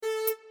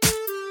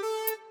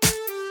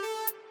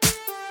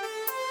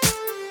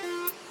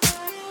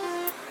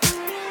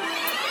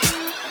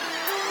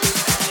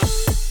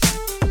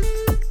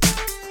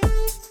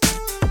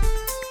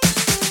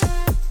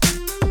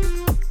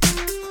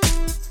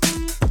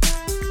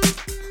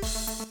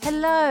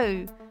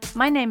Hello,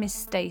 my name is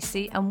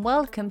Stacey and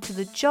welcome to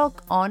the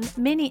Jog On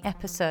mini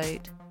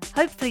episode.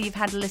 Hopefully you've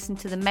had a listen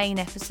to the main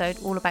episode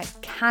all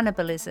about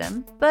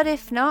cannibalism, but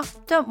if not,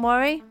 don't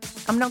worry,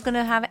 I'm not going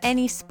to have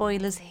any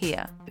spoilers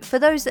here. For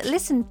those that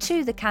listened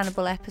to the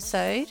cannibal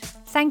episode,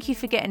 thank you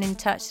for getting in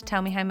touch to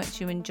tell me how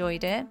much you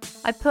enjoyed it.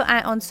 I put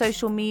out on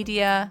social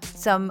media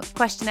some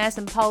questionnaires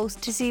and polls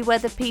to see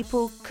whether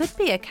people could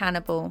be a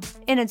cannibal.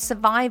 In a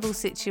survival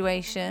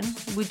situation,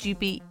 would you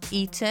be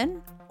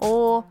eaten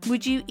or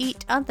would you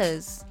eat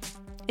others?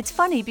 It's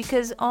funny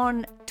because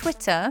on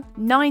Twitter,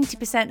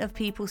 90% of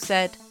people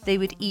said they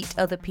would eat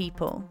other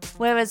people.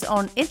 Whereas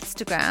on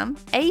Instagram,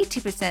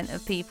 80%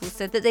 of people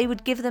said that they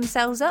would give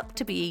themselves up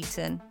to be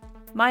eaten.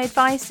 My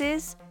advice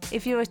is,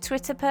 if you're a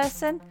Twitter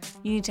person,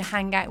 you need to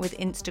hang out with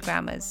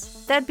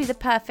Instagrammers. That'd be the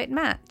perfect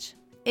match.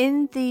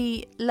 In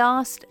the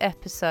last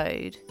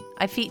episode,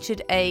 I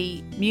featured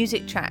a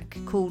music track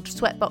called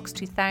Sweatbox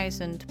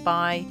 2000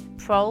 by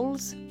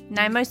Proles.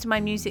 Now, most of my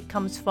music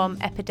comes from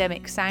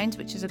Epidemic Sounds,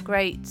 which is a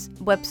great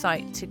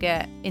website to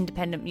get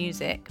independent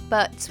music.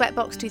 But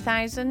Sweatbox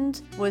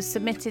 2000 was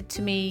submitted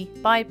to me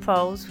by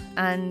Proles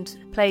and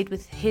played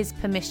with his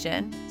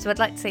permission. So I'd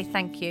like to say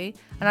thank you.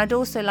 And I'd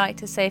also like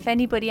to say if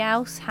anybody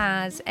else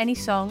has any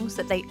songs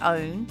that they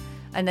own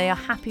and they are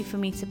happy for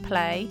me to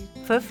play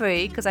for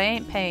free, because I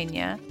ain't paying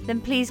you, then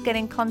please get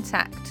in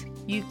contact.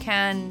 You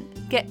can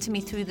get to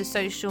me through the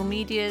social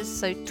medias.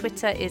 So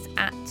Twitter is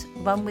at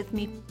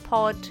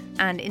RunWithMePod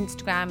and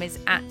Instagram is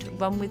at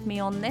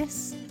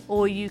RunWithMeOnThis.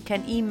 Or you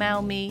can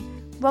email me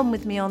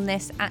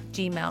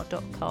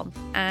runwithmeonthis@gmail.com.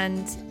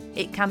 And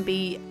it can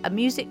be a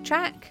music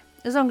track,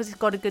 as long as it's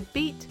got a good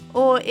beat,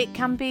 or it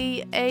can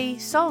be a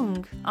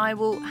song. I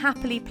will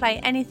happily play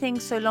anything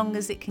so long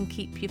as it can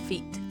keep your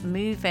feet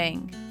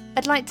moving.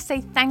 I'd like to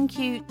say thank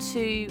you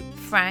to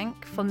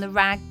Frank from the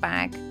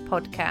Ragbag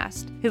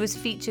podcast, who has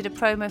featured a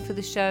promo for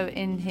the show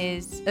in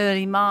his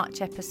early March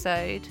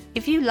episode.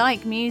 If you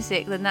like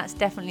music, then that's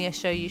definitely a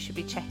show you should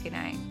be checking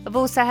out. I've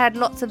also had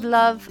lots of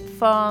love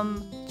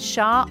from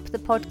Sharp, the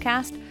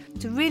podcast.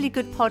 It's a really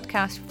good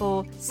podcast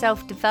for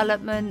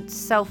self-development,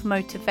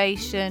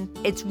 self-motivation.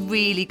 It's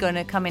really going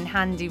to come in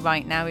handy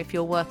right now if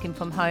you're working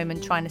from home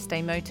and trying to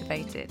stay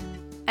motivated.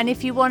 And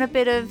if you want a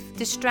bit of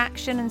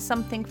distraction and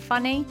something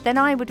funny, then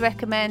I would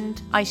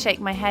recommend I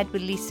Shake My Head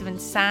with Lisa and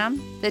Sam.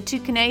 They're two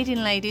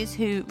Canadian ladies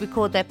who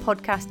record their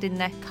podcast in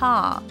their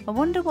car. I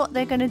wonder what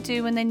they're going to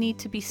do when they need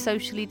to be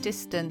socially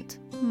distant.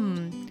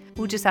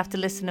 We'll just have to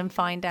listen and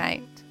find out.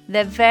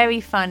 They're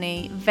very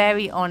funny,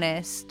 very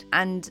honest,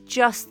 and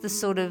just the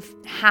sort of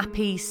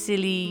happy,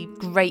 silly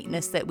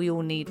greatness that we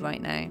all need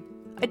right now.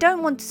 I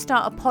don't want to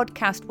start a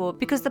podcast war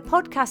because the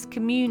podcast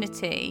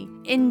community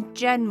in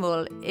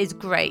general is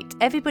great.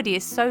 Everybody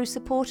is so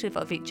supportive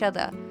of each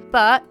other,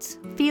 but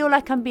feel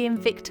like I'm being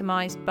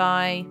victimized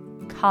by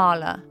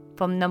Carla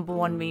from Number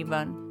One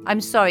Rerun. I'm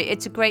sorry,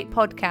 it's a great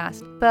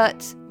podcast,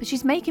 but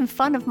she's making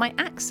fun of my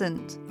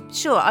accent.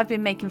 Sure, I've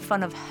been making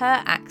fun of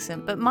her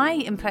accent, but my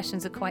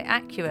impressions are quite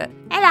accurate.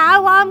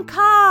 Hello, I'm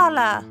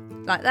Carla.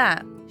 Like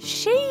that.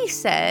 She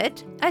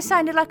said I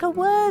sounded like a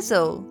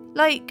Wurzel.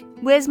 Like,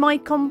 where's my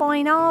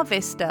combine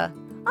harvester?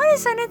 I don't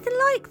sound anything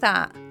like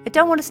that. I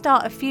don't want to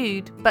start a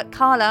feud, but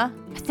Carla,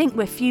 I think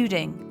we're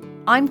feuding.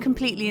 I'm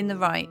completely in the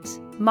right.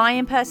 My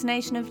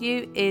impersonation of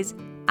you is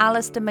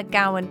Alistair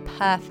McGowan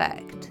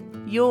perfect.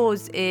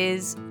 Yours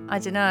is, I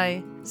don't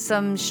know,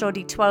 some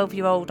shoddy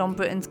 12-year-old on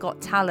Britain's Got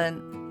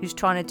Talent who's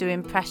trying to do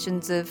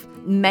impressions of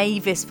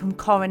Mavis from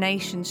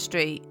Coronation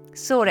Street.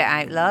 Sort it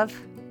out, love.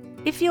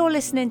 If you're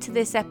listening to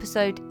this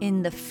episode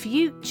in the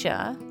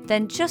future,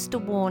 then just a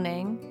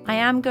warning, I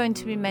am going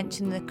to be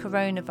mentioning the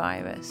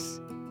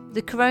coronavirus.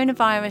 The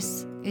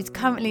coronavirus is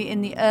currently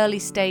in the early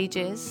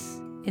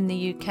stages in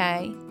the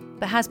UK,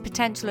 but has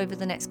potential over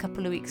the next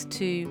couple of weeks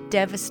to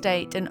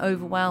devastate and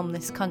overwhelm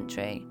this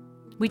country.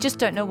 We just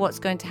don't know what's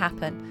going to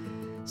happen.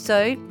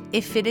 So,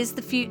 if it is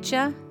the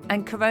future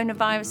and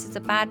coronavirus is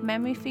a bad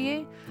memory for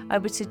you, I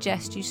would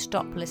suggest you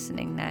stop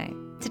listening now.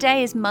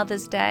 Today is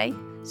Mother's Day.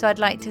 So I'd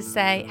like to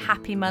say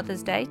Happy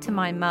Mother's Day to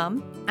my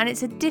mum. And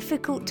it's a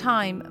difficult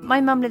time.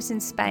 My mum lives in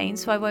Spain,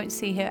 so I won't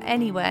see her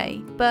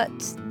anyway. But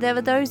there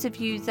are those of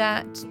you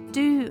that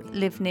do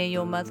live near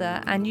your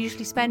mother and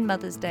usually spend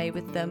Mother's Day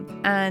with them.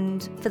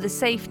 And for the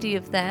safety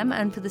of them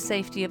and for the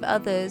safety of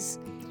others,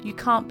 you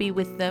can't be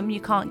with them,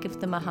 you can't give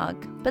them a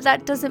hug. But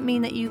that doesn't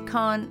mean that you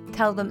can't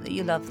tell them that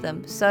you love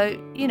them. So,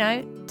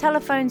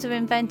 telephones are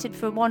invented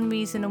for one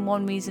reason and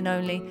one reason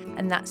only,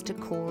 and that's to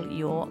call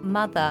your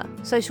mother.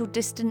 Social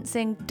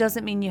distancing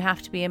doesn't mean you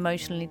have to be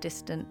emotionally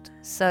distant.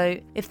 So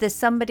if there's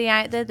somebody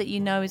out there that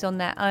you know is on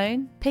their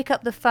own, pick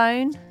up the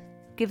phone,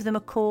 give them a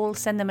call,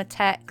 send them a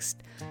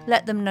text,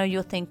 let them know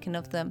you're thinking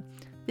of them.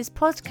 This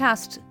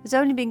podcast has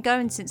only been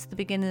going since the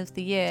beginning of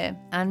the year,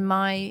 and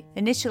my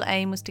initial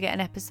aim was to get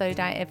an episode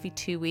out every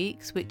 2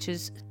 weeks, which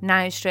is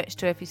now stretched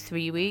to every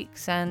 3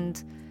 weeks,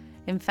 and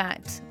in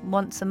fact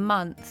once a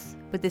month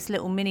with this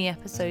little mini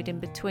episode in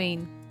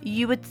between.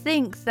 You would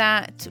think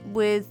that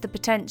with the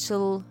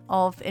potential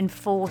of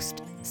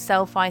enforced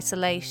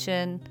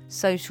self-isolation,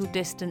 social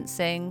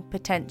distancing,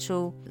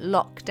 potential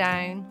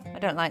lockdown, I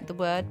don't like the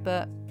word,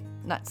 but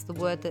that's the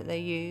word that they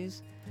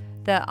use,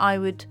 that I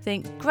would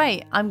think,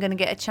 great, I'm going to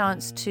get a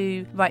chance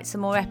to write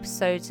some more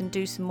episodes and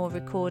do some more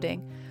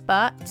recording.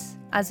 But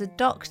as a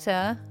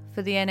doctor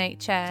for the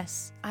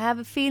NHS, I have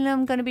a feeling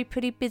I'm going to be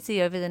pretty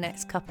busy over the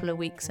next couple of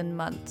weeks and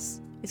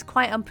months. It's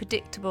quite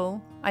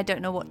unpredictable. I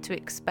don't know what to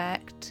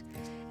expect.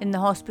 In the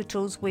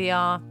hospitals, we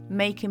are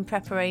making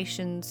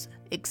preparations,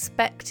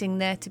 expecting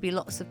there to be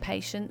lots of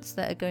patients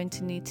that are going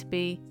to need to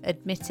be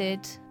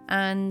admitted.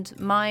 And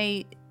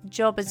my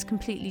job has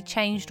completely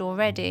changed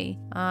already.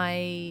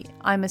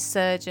 I'm a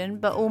surgeon,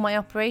 but all my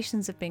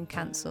operations have been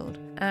cancelled.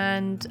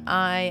 And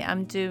I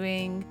am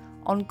doing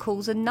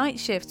on-calls and night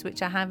shifts,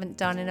 which I haven't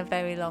done in a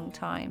very long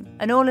time.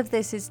 And all of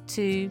this is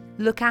to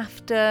look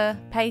after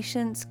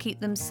patients, keep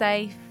them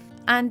safe.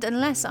 And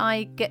unless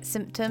I get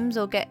symptoms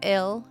or get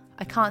ill,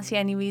 I can't see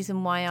any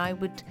reason why I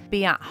would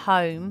be at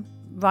home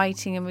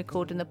writing and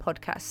recording the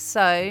podcast.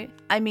 So,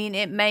 I mean,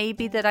 it may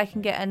be that I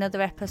can get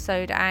another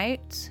episode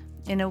out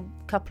in a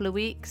couple of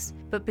weeks,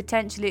 but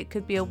potentially it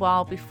could be a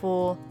while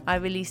before I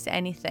release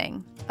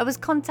anything. I was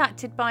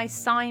contacted by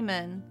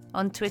Simon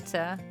on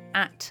Twitter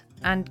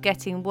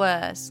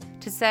 @andgettingworse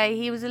to say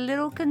he was a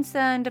little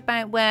concerned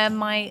about where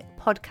my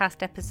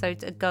podcast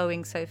episodes are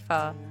going so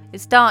far.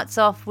 It starts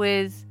off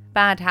with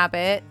bad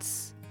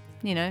habits,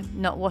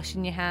 not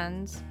washing your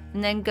hands,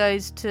 and then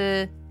goes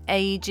to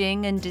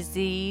aging and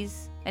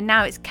disease, and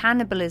now it's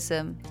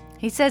cannibalism.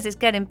 He says it's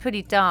getting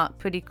pretty dark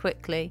pretty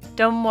quickly.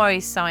 Don't worry,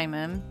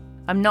 Simon.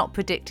 I'm not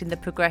predicting the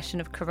progression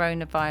of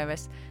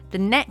coronavirus. The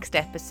next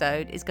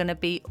episode is going to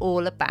be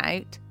all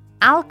about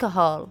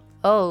alcohol.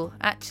 Oh,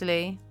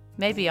 actually,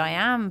 maybe I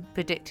am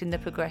predicting the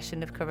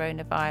progression of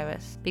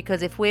coronavirus,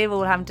 because if we're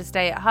all having to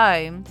stay at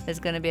home, there's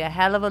going to be a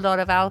hell of a lot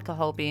of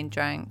alcohol being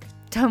drank.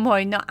 Don't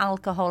worry, not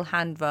alcohol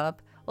hand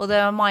rub,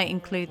 although I might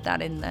include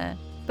that in there.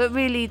 But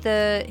really,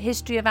 the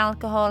history of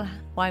alcohol,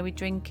 why we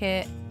drink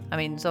it. I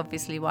mean, it's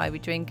obviously why we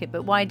drink it,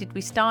 but why did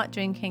we start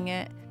drinking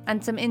it?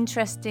 And some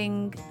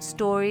interesting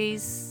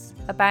stories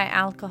about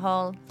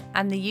alcohol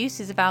and the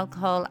uses of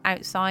alcohol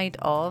outside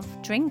of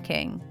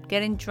drinking,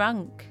 getting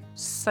drunk,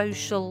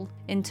 social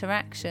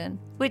interaction,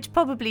 which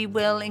probably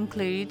will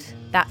include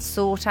that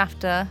sought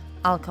after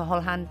alcohol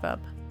hand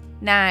rub.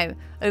 Now,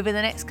 over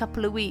the next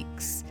couple of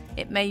weeks,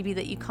 it may be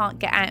that you can't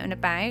get out and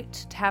about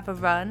to have a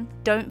run.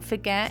 Don't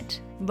forget,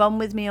 Run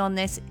With Me on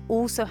This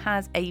also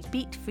has a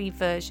beat-free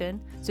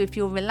version. So if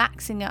you're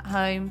relaxing at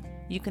home,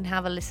 you can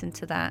have a listen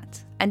to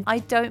that. And I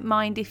don't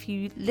mind if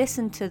you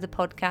listen to the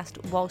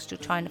podcast whilst you're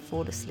trying to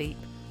fall asleep.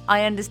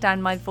 I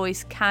understand my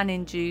voice can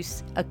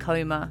induce a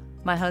coma.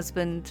 My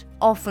husband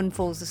often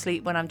falls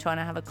asleep when I'm trying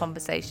to have a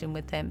conversation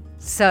with him.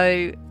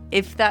 So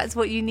if that's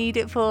what you need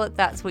it for,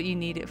 that's what you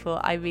need it for.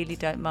 I really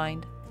don't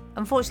mind.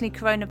 Unfortunately,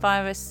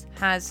 coronavirus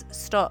has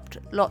stopped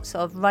lots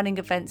of running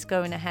events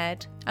going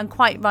ahead, and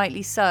quite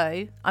rightly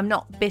so. I'm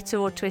not bitter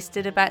or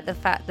twisted about the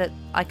fact that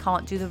I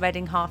can't do the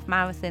Reading Half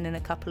Marathon in a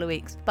couple of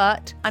weeks,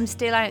 but I'm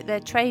still out there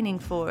training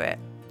for it.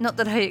 Not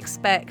that I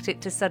expect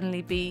it to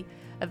suddenly be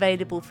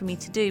available for me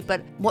to do,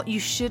 but what you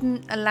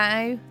shouldn't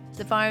allow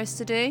the virus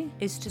to do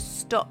is to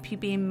stop you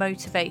being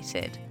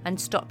motivated and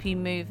stop you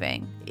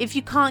moving. If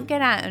you can't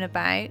get out and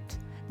about,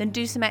 then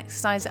do some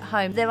exercise at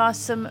home. There are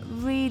some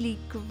really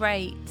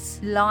great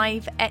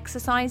live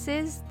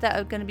exercises that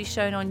are going to be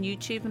shown on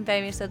YouTube and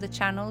various other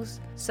channels.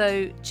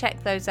 So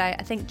check those out.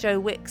 I think Joe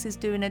Wicks is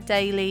doing a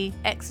daily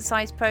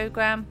exercise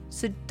program.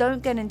 So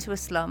don't get into a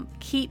slump.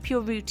 Keep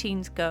your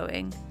routines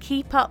going.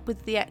 Keep up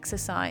with the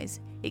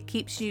exercise. It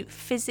keeps you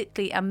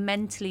physically and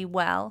mentally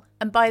well.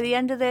 And by the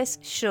end of this,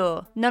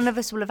 sure, none of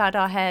us will have had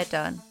our hair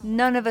done.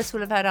 None of us will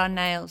have had our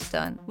nails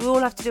done. We all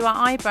have to do our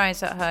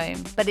eyebrows at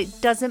home. But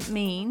it doesn't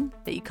mean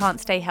that you can't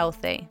stay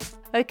healthy.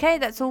 Okay,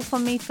 that's all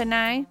from me for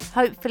now.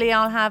 Hopefully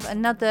I'll have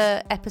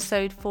another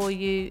episode for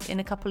you in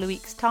a couple of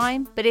weeks'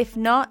 time. But if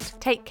not,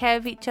 take care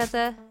of each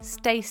other,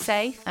 stay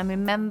safe, and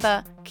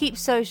remember, keep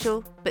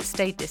social, but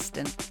stay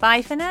distant.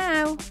 Bye for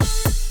now.